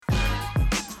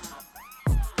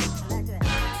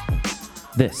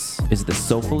This is the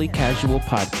Soulfully Casual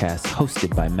podcast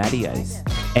hosted by Matty Ice.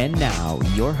 And now,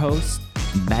 your host,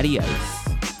 Matty Ice.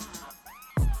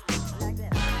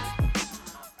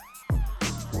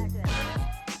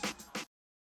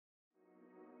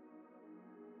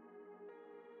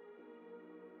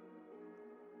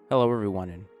 Hello,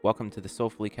 everyone, and welcome to the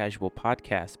Soulfully Casual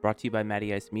podcast brought to you by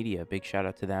Matty Ice Media. Big shout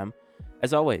out to them.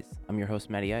 As always, I'm your host,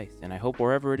 Matty Ice, and I hope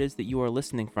wherever it is that you are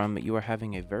listening from, you are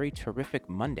having a very terrific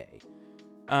Monday.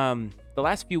 The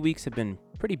last few weeks have been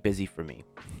pretty busy for me.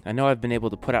 I know I've been able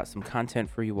to put out some content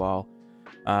for you all.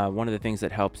 One of the things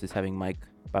that helps is having Mike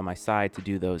by my side to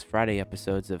do those Friday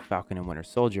episodes of Falcon and Winter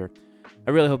Soldier.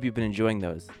 I really hope you've been enjoying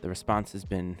those. The response has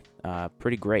been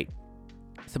pretty great.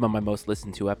 Some of my most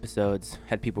listened to episodes,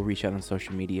 had people reach out on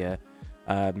social media.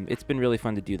 It's been really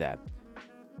fun to do that.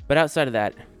 But outside of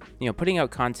that, putting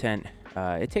out content,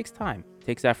 it takes time, it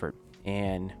takes effort.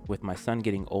 And with my son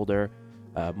getting older,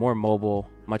 more mobile,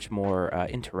 much more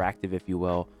interactive, if you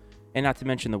will, and not to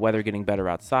mention the weather getting better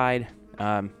outside,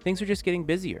 things are just getting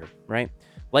busier, right?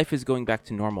 Life is going back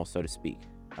to normal, so to speak.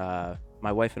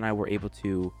 My wife and I were able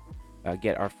to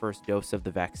get our first dose of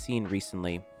the vaccine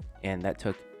recently, and that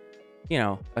took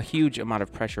a huge amount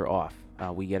of pressure off.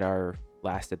 We get our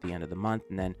last at the end of the month,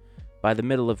 and then by the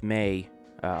middle of May,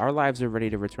 our lives are ready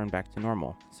to return back to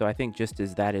normal. So I think just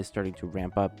as that is starting to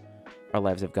ramp up, our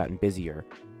lives have gotten busier.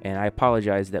 And I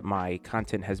apologize that my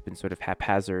content has been sort of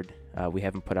haphazard. We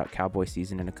haven't put out Cowboy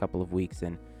season in a couple of weeks,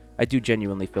 and I do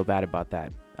genuinely feel bad about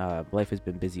that. Life has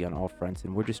been busy on all fronts,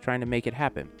 and we're just trying to make it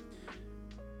happen.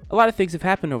 A lot of things have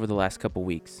happened over the last couple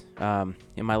weeks.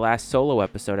 In my last solo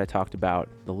episode, I talked about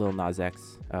the Lil Nas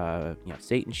X,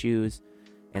 Satan shoes,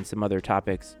 and some other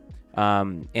topics.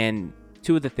 And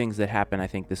two of the things that happened, I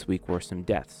think, this week were some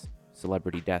deaths,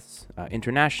 celebrity deaths,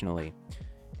 internationally.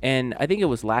 And I think it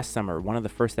was last summer, one of the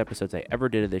first episodes I ever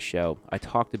did of this show, I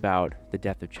talked about the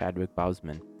death of Chadwick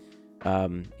Boseman,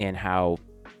 and how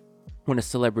when a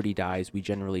celebrity dies, we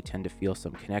generally tend to feel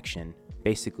some connection,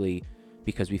 basically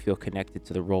because we feel connected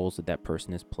to the roles that that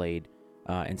person has played,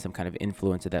 and some kind of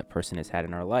influence that that person has had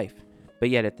in our life.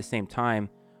 But yet at the same time,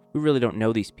 we really don't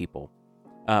know these people.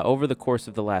 Over the course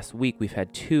of the last week, we've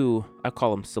had two, I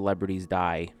call them celebrities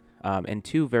die, and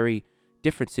two very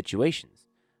different situations.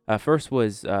 First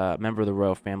was a member of the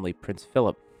royal family, Prince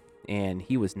Philip, and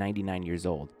he was 99 years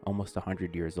old, almost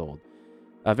 100 years old.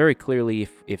 Very clearly,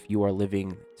 if you are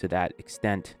living to that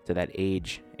extent, to that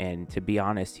age, and to be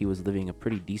honest, he was living a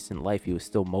pretty decent life. He was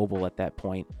still mobile at that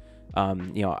point.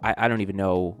 I don't even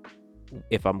know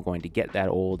if I'm going to get that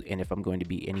old and if I'm going to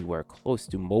be anywhere close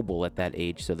to mobile at that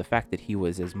age. So the fact that he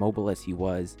was as mobile as he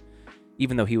was,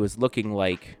 even though he was looking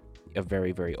like a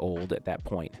very, very old at that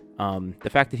point, the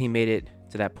fact that he made it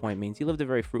to that point means he lived a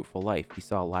very fruitful life. He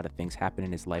saw a lot of things happen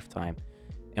in his lifetime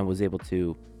and was able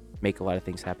to make a lot of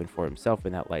things happen for himself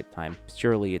in that lifetime.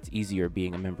 Surely it's easier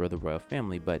being a member of the royal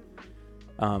family, but,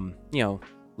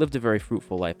 lived a very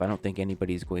fruitful life. I don't think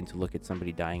anybody's going to look at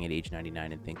somebody dying at age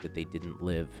 99 and think that they didn't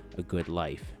live a good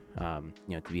life.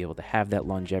 To be able to have that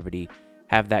longevity,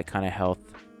 have that kind of health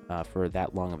for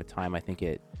that long of a time, I think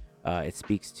it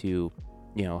speaks to,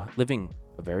 living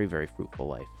a very, very fruitful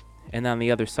life. And on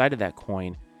the other side of that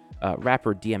coin,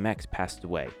 rapper DMX passed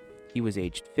away. He was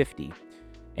aged 50,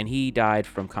 and he died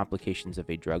from complications of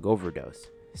a drug overdose.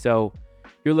 So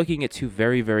you're looking at two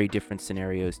very, very different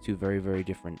scenarios, two very, very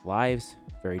different lives,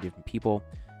 very different people,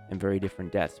 and very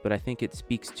different deaths. But I think it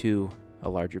speaks to a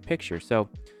larger picture. So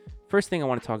first thing I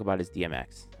want to talk about is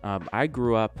DMX. I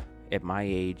grew up at my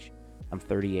age. I'm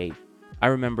 38. I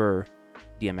remember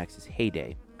DMX's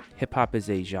heyday. Hip-hop is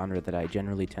a genre that I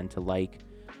generally tend to like.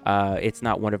 It's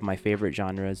not one of my favorite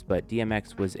genres, but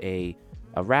DMX was a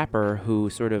rapper who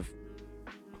sort of,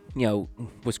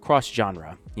 was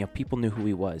cross-genre. People knew who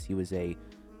he was. He was a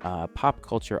pop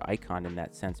culture icon in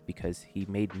that sense because he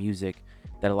made music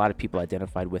that a lot of people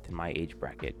identified with in my age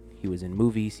bracket. He was in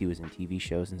movies, he was in TV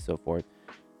shows, and so forth.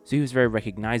 So he was very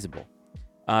recognizable.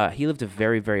 He lived a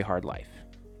very, very hard life,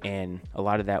 and a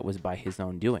lot of that was by his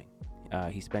own doing.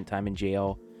 He spent time in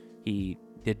jail. He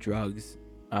did drugs.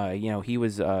 He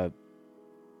was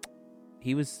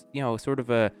sort of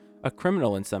a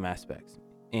criminal in some aspects.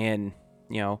 And,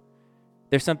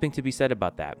 there's something to be said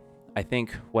about that. I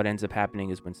think what ends up happening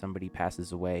is when somebody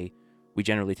passes away, we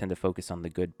generally tend to focus on the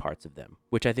good parts of them,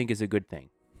 which I think is a good thing.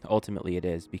 Ultimately, it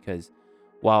is, because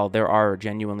while there are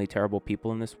genuinely terrible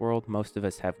people in this world, most of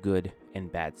us have good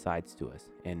and bad sides to us.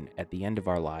 And at the end of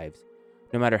our lives,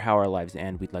 no matter how our lives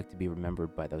end, we'd like to be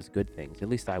remembered by those good things. At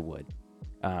least I would.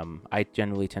 I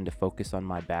generally tend to focus on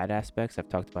my bad aspects. I've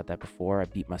talked about that before. I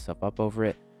beat myself up over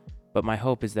it. But my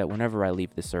hope is that whenever I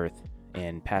leave this earth,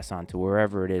 and pass on to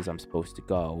wherever it is I'm supposed to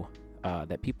go,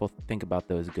 that people think about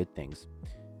those good things.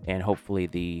 And hopefully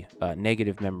the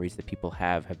negative memories that people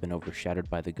have been overshadowed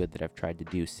by the good that I've tried to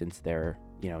do since their,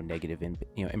 negative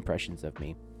impressions of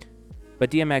me. But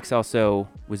DMX also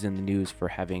was in the news for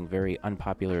having very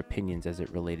unpopular opinions as it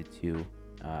related to,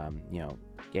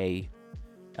 gay,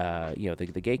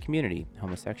 the gay community,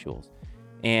 homosexuals.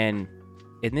 And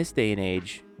in this day and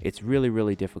age, it's really,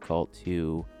 really difficult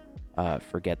to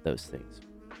forget those things.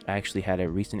 I actually had a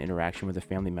recent interaction with a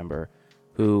family member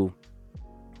who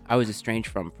I was estranged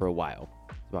from for a while,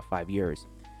 about 5 years.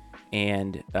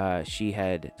 And she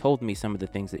had told me some of the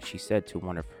things that she said to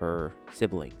one of her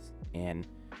siblings. And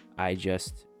I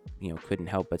just, couldn't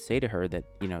help but say to her that,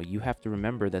 you have to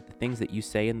remember that the things that you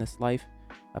say in this life,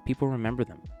 people remember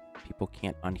them. People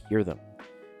can't unhear them.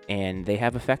 And they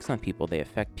have effects on people. They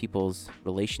affect people's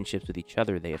relationships with each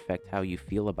other. They affect how you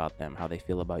feel about them, how they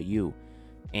feel about you.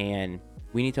 And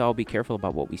we need to all be careful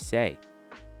about what we say.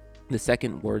 The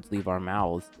second words leave our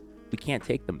mouths, we can't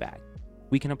take them back.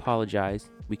 We can apologize.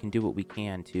 We can do what we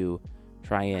can to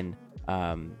try and,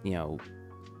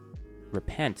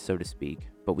 repent, so to speak,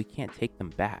 but we can't take them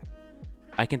back.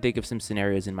 I can think of some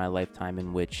scenarios in my lifetime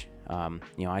in which,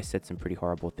 I said some pretty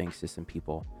horrible things to some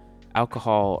people.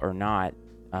 Alcohol or not,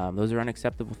 those are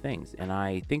unacceptable things. And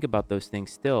I think about those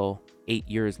things still 8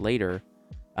 years later,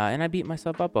 and I beat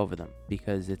myself up over them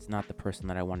because it's not the person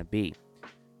that I want to be.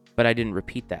 But I didn't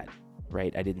repeat that,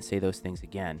 right? I didn't say those things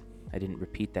again. I didn't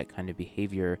repeat that kind of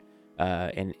behavior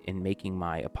in making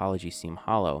my apology seem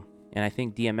hollow. And I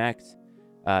think DMX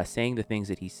saying the things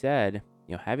that he said,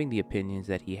 having the opinions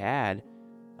that he had,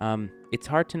 it's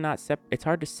hard to it's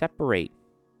hard to separate,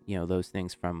 those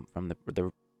things from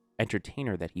the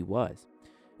entertainer that he was.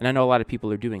 And I know a lot of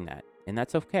people are doing that, and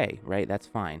that's okay, right? That's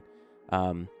fine.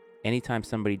 Anytime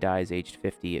somebody dies aged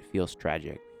 50, it feels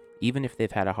tragic, even if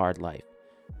they've had a hard life.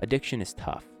 Addiction is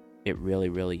tough. It really,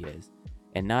 really is.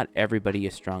 And not everybody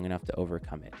is strong enough to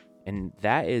overcome it. And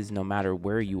that is no matter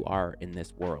where you are in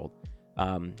this world.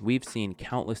 We've seen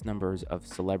countless numbers of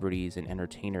celebrities and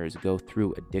entertainers go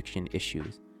through addiction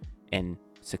issues and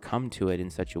succumb to it in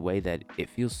such a way that it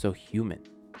feels so human,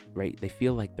 right? They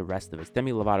feel like the rest of us.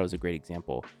 Demi Lovato is a great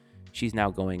example. She's now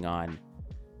going on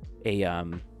a,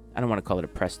 I don't want to call it a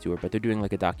press tour, but they're doing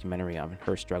like a documentary on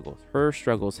her struggles. Her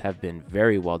struggles have been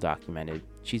very well documented.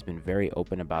 She's been very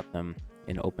open about them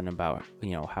and open about,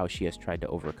 how she has tried to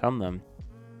overcome them.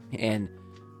 And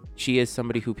she is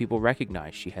somebody who people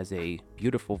recognize. She has a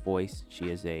beautiful voice. She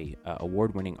is a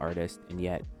award-winning artist, and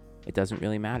yet it doesn't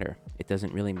really matter. It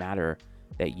doesn't really matter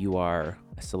that you are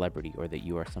a celebrity or that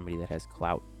you are somebody that has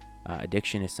clout.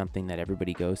 Addiction is something that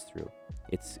everybody goes through.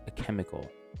 It's a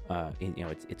chemical.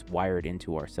 It's wired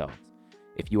into ourselves.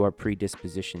 If you are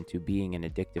predispositioned to being an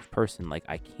addictive person, like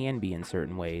I can be in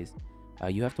certain ways,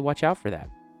 you have to watch out for that,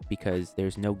 because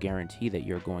there's no guarantee that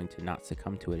you're going to not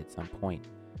succumb to it at some point.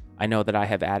 I know that I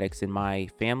have addicts in my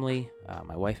family.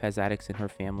 My wife has addicts in her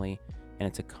family, and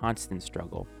it's a constant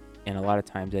struggle. And a lot of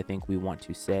times I think we want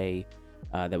to say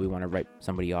that we want to write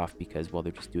somebody off because, well,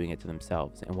 they're just doing it to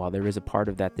themselves. And while there is a part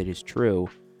of that is true,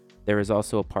 there is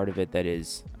also a part of it that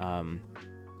is,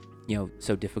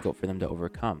 so difficult for them to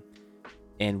overcome.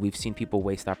 And we've seen people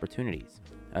waste opportunities.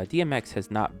 DMX has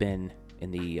not been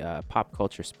in the pop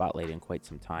culture spotlight in quite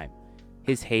some time.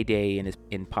 His heyday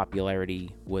in popularity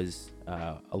was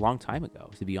a long time ago,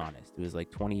 to be honest. It was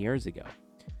like 20 years ago.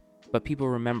 But people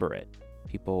remember it.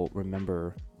 People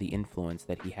remember the influence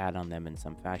that he had on them in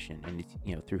some fashion,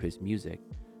 and through his music.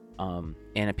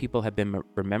 And people have been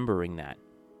remembering that.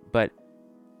 But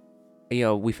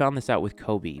we found this out with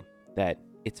Kobe, that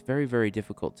it's very, very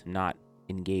difficult to not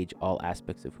engage all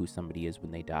aspects of who somebody is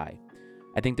when they die.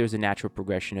 I think there's a natural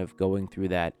progression of going through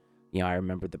that. I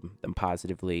remember them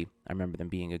positively. I remember them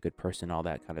being a good person, all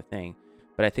that kind of thing.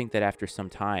 But I think that after some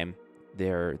time,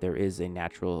 there is a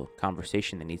natural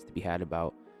conversation that needs to be had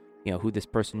about, who this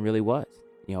person really was.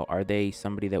 Are they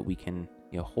somebody that we can,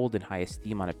 hold in high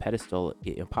esteem on a pedestal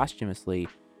posthumously,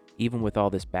 even with all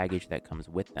this baggage that comes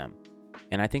with them?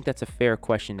 And I think that's a fair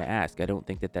question to ask. I don't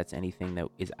think that that's anything that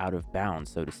is out of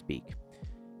bounds, so to speak.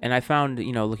 And I found,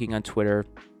 looking on Twitter,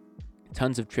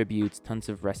 tons of tributes, tons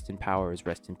of rest in powers,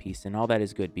 rest in peace, and all that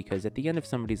is good, because at the end of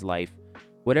somebody's life,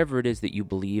 whatever it is that you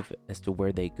believe as to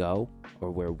where they go,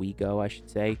 or where we go, I should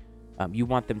say, you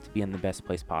want them to be in the best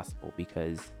place possible,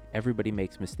 because everybody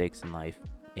makes mistakes in life,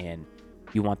 and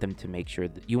you want them to make sure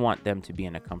that you want them to be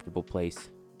in a comfortable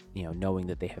place, knowing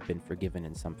that they have been forgiven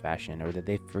in some fashion, or that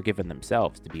they've forgiven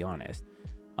themselves, to be honest.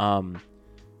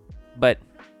 But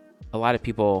a lot of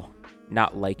people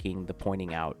not liking the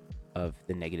pointing out of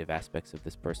the negative aspects of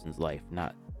this person's life,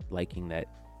 not liking that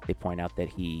they point out that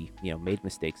he, made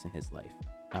mistakes in his life.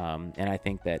 And I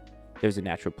think that there's a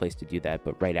natural place to do that,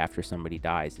 but right after somebody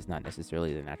dies is not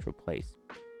necessarily the natural place.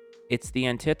 It's the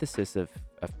antithesis of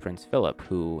Prince Philip,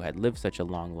 who had lived such a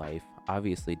long life,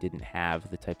 obviously didn't have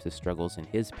the types of struggles in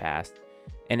his past.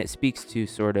 And it speaks to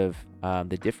sort of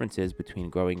the differences between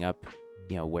growing up,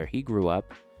 where he grew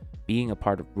up, being a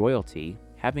part of royalty,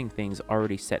 having things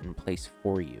already set in place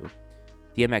for you.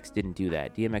 DMX didn't do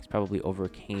that. DMX probably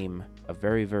overcame a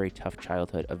very, very tough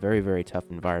childhood, a very, very tough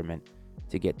environment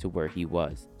to get to where he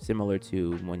was. Similar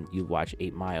to when you watch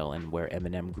 8 Mile and where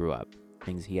Eminem grew up,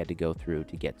 things he had to go through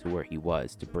to get to where he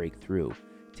was, to break through,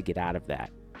 to get out of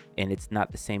that. And it's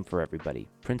not the same for everybody.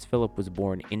 Prince Philip was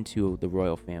born into the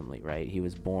royal family, right? He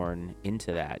was born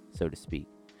into that, so to speak.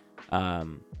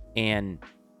 And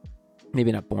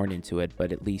maybe not born into it,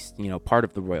 but at least, part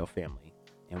of the royal family.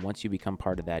 And once you become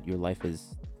part of that, your life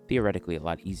is theoretically a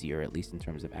lot easier, at least in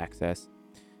terms of access,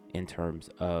 in terms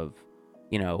of,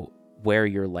 where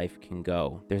your life can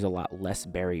go. There's a lot less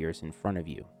barriers in front of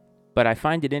you. But I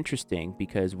find it interesting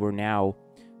because we're now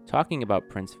talking about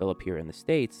Prince Philip here in the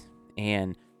States,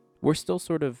 and we're still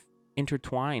sort of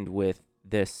intertwined with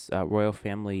this royal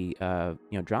family,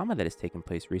 drama that has taken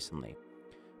place recently.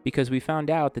 Because we found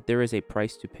out that there is a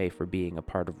price to pay for being a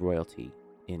part of royalty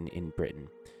in Britain.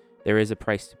 There is a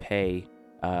price to pay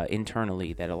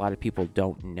internally that a lot of people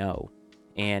don't know.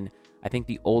 And I think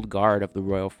the old guard of the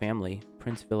royal family,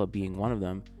 Prince Philip being one of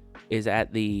them, is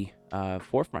at the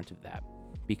forefront of that.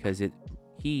 Because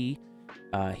he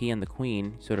and the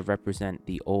Queen sort of represent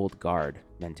the old guard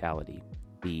mentality,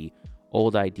 the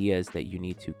old ideas that you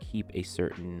need to keep a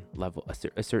certain level,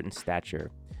 a certain stature,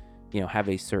 have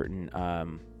a certain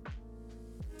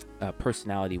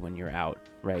personality when you're out,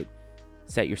 right?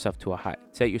 Set yourself to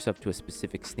a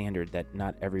specific standard that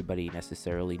not everybody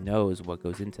necessarily knows what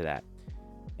goes into that.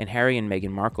 And Harry and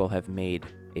Meghan Markle have made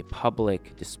a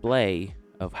public display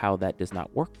of how that does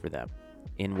not work for them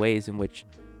in ways in which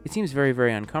it seems very,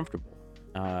 very uncomfortable.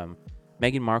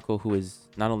 Meghan Markle, who is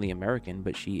not only American,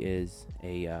 but she is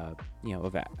she's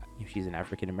an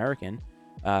African American,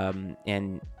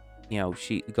 and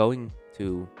she going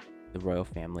to the royal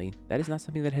family, that is not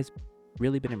something that has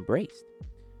really been embraced.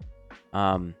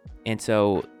 And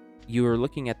so you are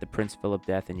looking at the Prince Philip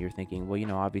death and you're thinking,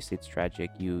 well, obviously it's tragic.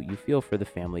 You feel for the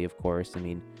family, of course. I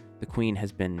mean, the Queen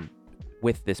has been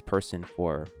with this person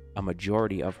for a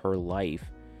majority of her life,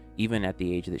 even at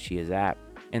the age that she is at.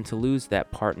 And to lose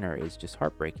that partner is just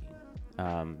heartbreaking.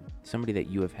 Somebody that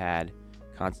you have had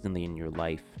constantly in your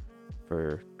life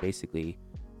for basically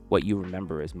what you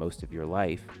remember as most of your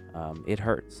life, it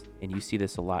hurts. And you see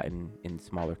this a lot in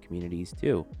smaller communities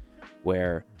too,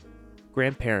 where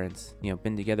grandparents,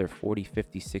 been together 40,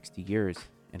 50, 60 years,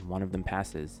 and one of them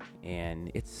passes.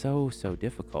 And it's so, so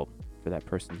difficult for that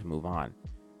person to move on.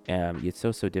 It's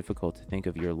so, so difficult to think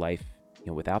of your life,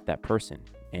 without that person.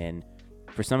 And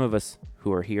for some of us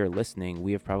who are here listening,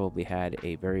 we have probably had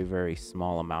a very, very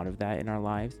small amount of that in our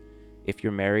lives. If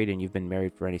you're married and you've been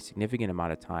married for any significant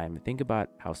amount of time, think about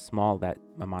how small that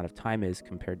amount of time is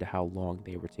compared to how long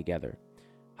they were together,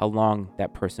 how long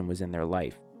that person was in their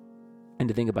life. And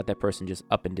to think about that person just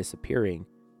up and disappearing,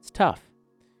 it's tough.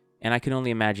 And I can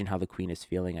only imagine how the Queen is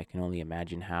feeling. I can only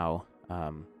imagine how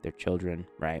their children,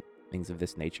 right, things of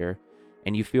this nature,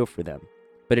 and you feel for them.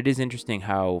 But it is interesting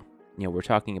how, we're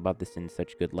talking about this in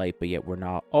such good light, but yet we're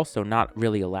not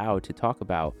really allowed to talk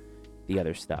about the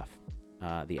other stuff,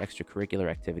 the extracurricular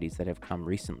activities that have come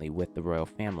recently with the royal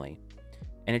family.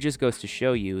 And it just goes to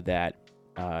show you that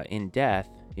in death,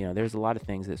 there's a lot of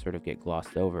things that sort of get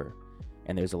glossed over.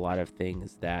 And there's a lot of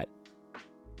things that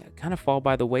kind of fall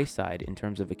by the wayside in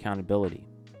terms of accountability,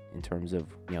 in terms of,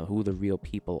 who the real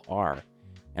people are.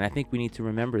 And I think we need to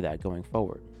remember that going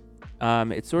forward.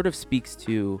 It sort of speaks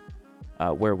to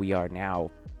where we are now,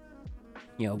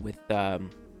 with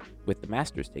the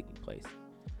Masters taking place.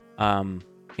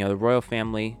 The royal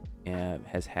family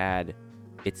has had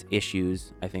its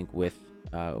issues, I think, with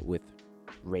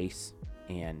race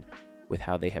and with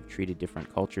how they have treated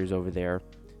different cultures over there.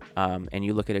 And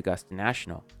you look at Augusta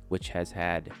National, which has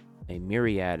had a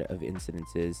myriad of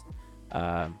incidences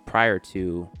prior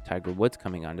to Tiger Woods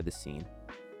coming onto the scene.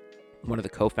 One of the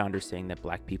co-founders saying that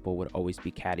black people would always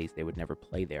be caddies, they would never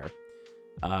play there.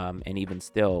 And even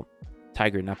still,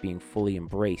 Tiger not being fully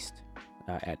embraced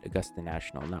at Augusta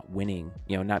National, not winning,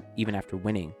 not even after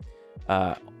winning,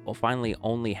 finally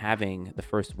only having the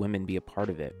first women be a part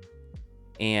of it.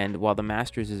 And while the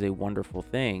Masters is a wonderful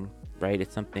thing, right?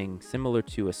 It's something similar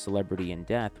to a celebrity in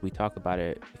death. We talk about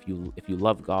it. If you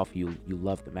love golf, you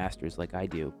love the Masters like I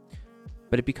do.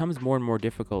 But it becomes more and more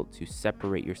difficult to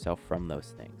separate yourself from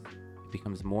those things. It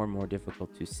becomes more and more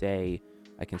difficult to say,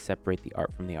 I can separate the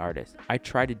art from the artist. I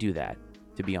try to do that,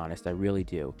 to be honest. I really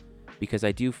do. Because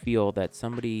I do feel that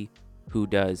somebody who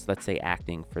does, let's say,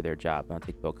 acting for their job, I'll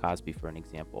take Bill Cosby for an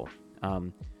example.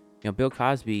 Bill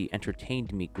Cosby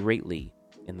entertained me greatly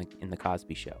in the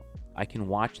Cosby Show. I can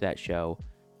watch that show,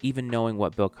 even knowing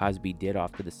what Bill Cosby did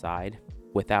off to the side,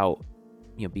 without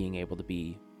being able to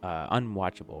be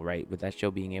unwatchable, right? With that show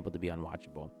being able to be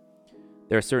unwatchable.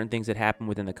 There are certain things that happen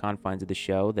within the confines of the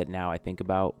show that now I think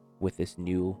about with this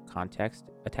new context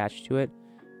attached to it,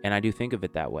 and I do think of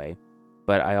it that way.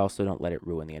 But I also don't let it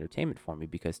ruin the entertainment for me,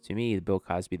 because to me, Bill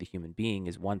Cosby, the human being,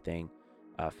 is one thing.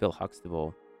 Cliff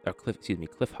Huxtable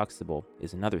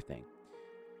is another thing.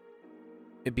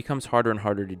 It becomes harder and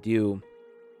harder to do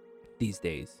these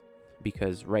days,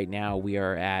 because right now we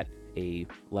are at a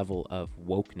level of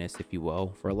wokeness, if you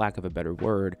will, for a lack of a better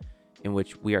word, in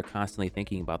which we are constantly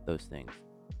thinking about those things.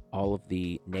 All of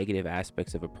the negative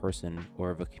aspects of a person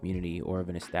or of a community or of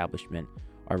an establishment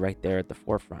are right there at the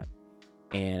forefront.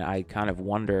 And I kind of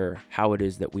wonder how it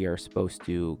is that we are supposed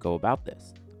to go about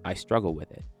this. I struggle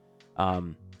with it.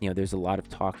 There's a lot of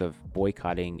talk of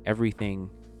boycotting everything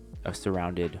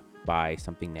surrounded by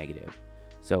something negative.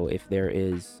 So if there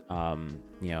is,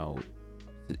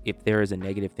 if there is a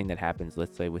negative thing that happens,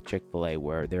 let's say with Chick-fil-A,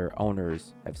 where their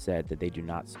owners have said that they do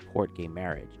not support gay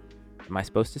marriage, am I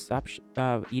supposed to stop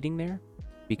eating there?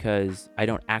 Because I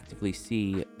don't actively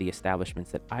see the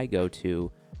establishments that I go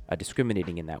to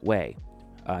discriminating in that way.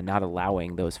 Not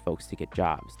allowing those folks to get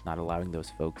jobs, not allowing those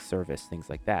folks service, things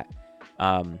like that.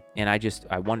 And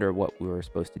I wonder what we were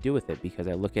supposed to do with it, because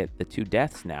I look at the 2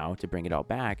 deaths now, to bring it all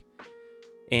back,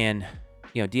 and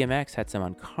DMX had some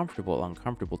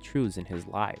uncomfortable truths in his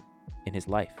life,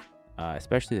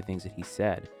 especially the things that he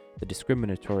said, the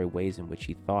discriminatory ways in which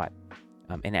he thought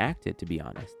and acted, to be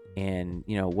honest. And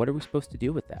what are we supposed to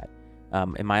do with that?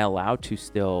 Am I allowed to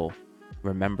still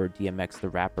remember DMX the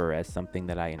rapper as something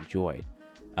that I enjoyed?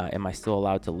 Am I still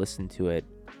allowed to listen to it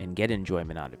and get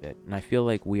enjoyment out of it? And I feel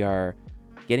like we are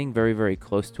getting very, very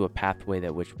close to a pathway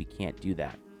that which we can't do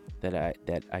that.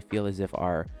 That I feel as if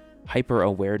our hyper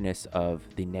awareness of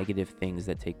the negative things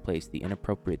that take place, the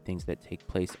inappropriate things that take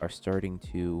place, are starting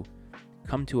to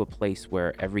come to a place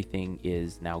where everything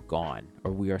is now gone,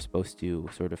 or we are supposed to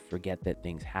sort of forget that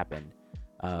things happened,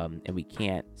 and we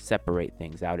can't separate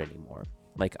things out anymore.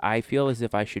 Like, I feel as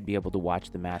if I should be able to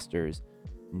watch the Masters,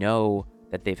 know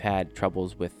that they've had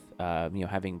troubles with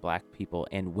having black people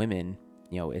and women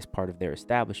as part of their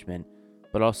establishment,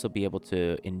 but also be able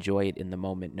to enjoy it in the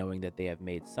moment, knowing that they have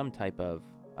made some type of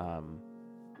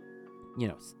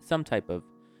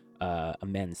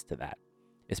amends to that,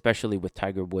 especially with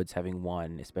Tiger Woods having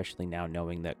won, especially now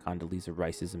knowing that Condoleezza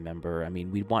Rice is a member. I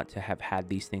mean, we'd want to have had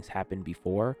these things happen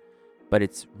before, but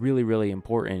it's really, really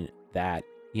important that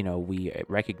we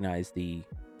recognize the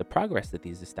progress that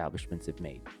these establishments have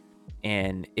made.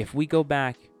 And if we go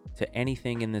back to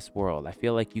anything in this world, I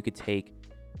feel like you could take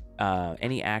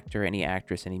any actor, any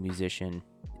actress, any musician,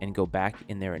 and go back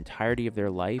in their entirety of their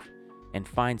life and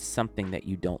find something that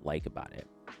you don't like about it.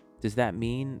 Does that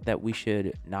mean that we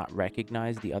should not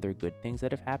recognize the other good things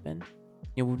that have happened?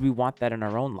 Would we want that in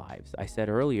our own lives? I said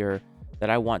earlier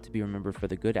that I want to be remembered for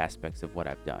the good aspects of what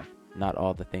I've done, not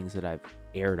all the things that I've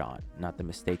erred on, not the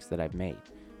mistakes that I've made.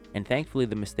 And thankfully,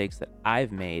 the mistakes that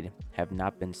I've made have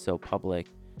not been so public,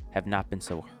 have not been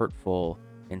so hurtful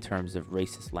in terms of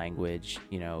racist language,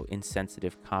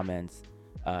 insensitive comments,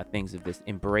 things of this,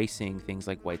 embracing things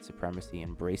like white supremacy,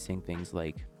 embracing things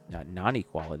like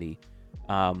non-equality.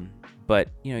 But,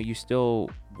 you still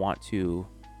want to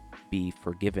be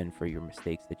forgiven for your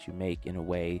mistakes that you make, in a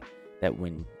way that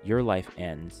when your life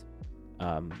ends,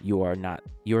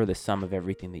 you're the sum of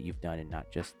everything that you've done, and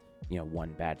not just,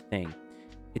 one bad thing.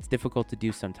 It's difficult to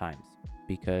do sometimes,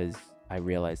 because I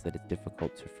realize that it's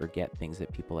difficult to forget things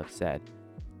that people have said.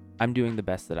 I'm doing the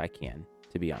best that I can,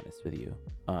 to be honest with you.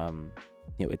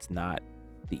 It's not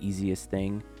the easiest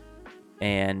thing,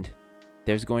 and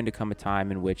there's going to come a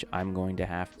time in which I'm going to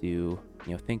have to,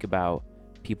 think about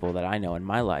people that I know in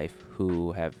my life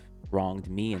who have wronged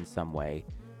me in some way,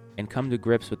 and come to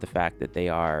grips with the fact that they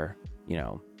are,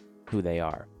 who they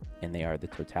are, and they are the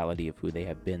totality of who they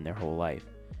have been their whole life.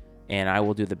 And I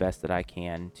will do the best that I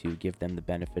can to give them the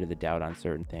benefit of the doubt on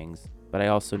certain things. But I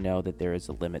also know that there is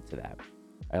a limit to that.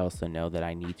 I also know that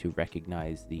I need to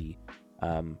recognize the,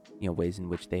 ways in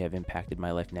which they have impacted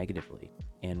my life negatively.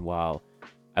 And while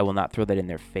I will not throw that in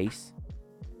their face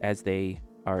as they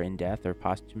are in death or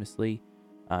posthumously,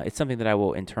 it's something that I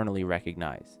will internally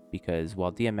recognize. Because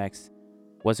while DMX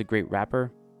was a great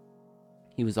rapper,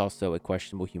 he was also a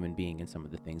questionable human being in some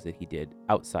of the things that he did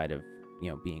outside of,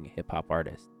 being a hip hop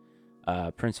artist.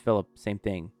 Prince Philip, same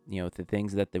thing. The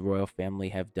things that the royal family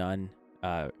have done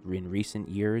in recent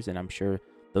years, and I'm sure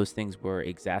those things were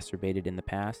exacerbated in the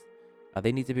past,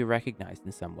 they need to be recognized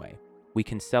in some way. We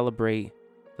can celebrate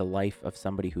the life of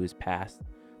somebody who has passed.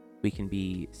 We can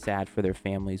be sad for their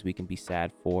families. We can be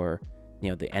sad for,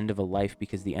 the end of a life,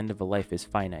 because the end of a life is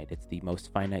finite. It's the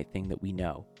most finite thing that we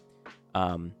know.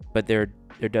 But there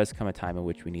does come a time in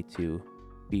which we need to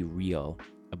be real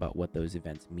about what those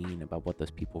events mean, about what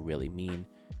those people really mean,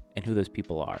 and who those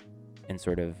people are, and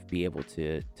sort of be able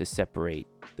to separate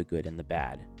the good and the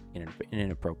bad in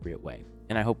an appropriate way.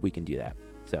 And I hope we can do that.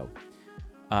 So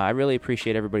I really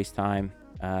appreciate everybody's time.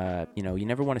 You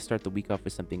never want to start the week off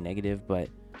with something negative, but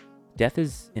death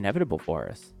is inevitable for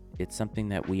us. It's something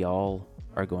that we all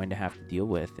are going to have to deal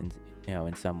with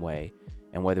in some way.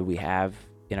 And whether we have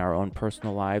in our own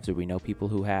personal lives or we know people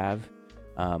who have,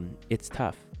 it's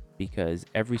tough, because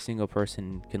every single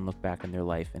person can look back in their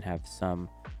life and have some,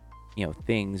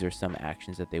 things or some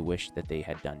actions that they wish that they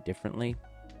had done differently.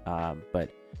 But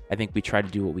I think we try to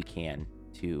do what we can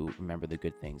to remember the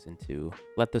good things and to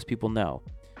let those people know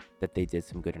that they did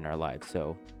some good in our lives.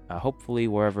 So hopefully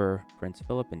wherever Prince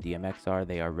Philip and DMX are,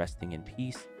 they are resting in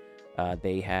peace.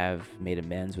 They have made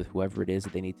amends with whoever it is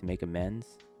that they need to make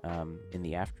amends in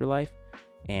the afterlife.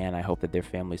 And I hope that their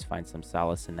families find some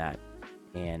solace in that.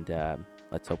 And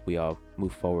let's hope we all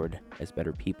move forward as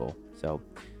better people. So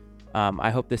I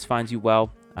hope this finds you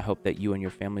well. I hope that you and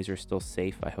your families are still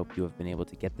safe. I hope you have been able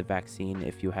to get the vaccine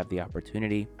if you have the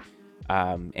opportunity.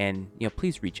 And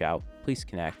please reach out. Please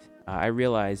connect. I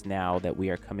realize now that we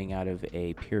are coming out of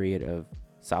a period of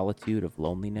solitude, of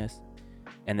loneliness,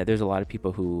 and that there's a lot of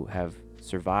people who have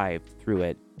survived through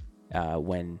it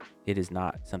when it is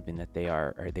not something that they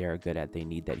are good at. They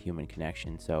need that human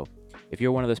connection. So if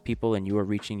you're one of those people and you are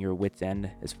reaching your wit's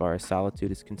end as far as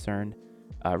solitude is concerned,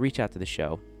 reach out to the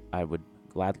show. I would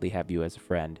gladly have you as a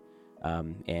friend,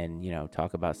 and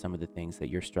talk about some of the things that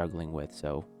you're struggling with.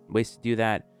 So ways to do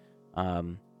that.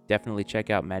 Definitely check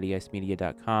out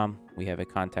MattyIceMedia.com. We have a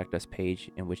contact us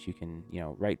page in which you can,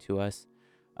 write to us.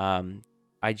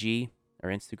 IG or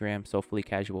Instagram, Soulfully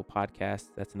Casual Podcast.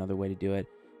 That's another way to do it.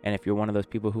 And if you're one of those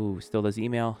people who still does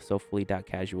email,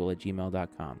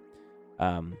 soulfully.casual@gmail.com.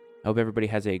 I hope everybody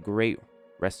has a great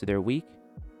rest of their week.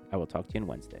 I will talk to you on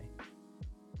Wednesday.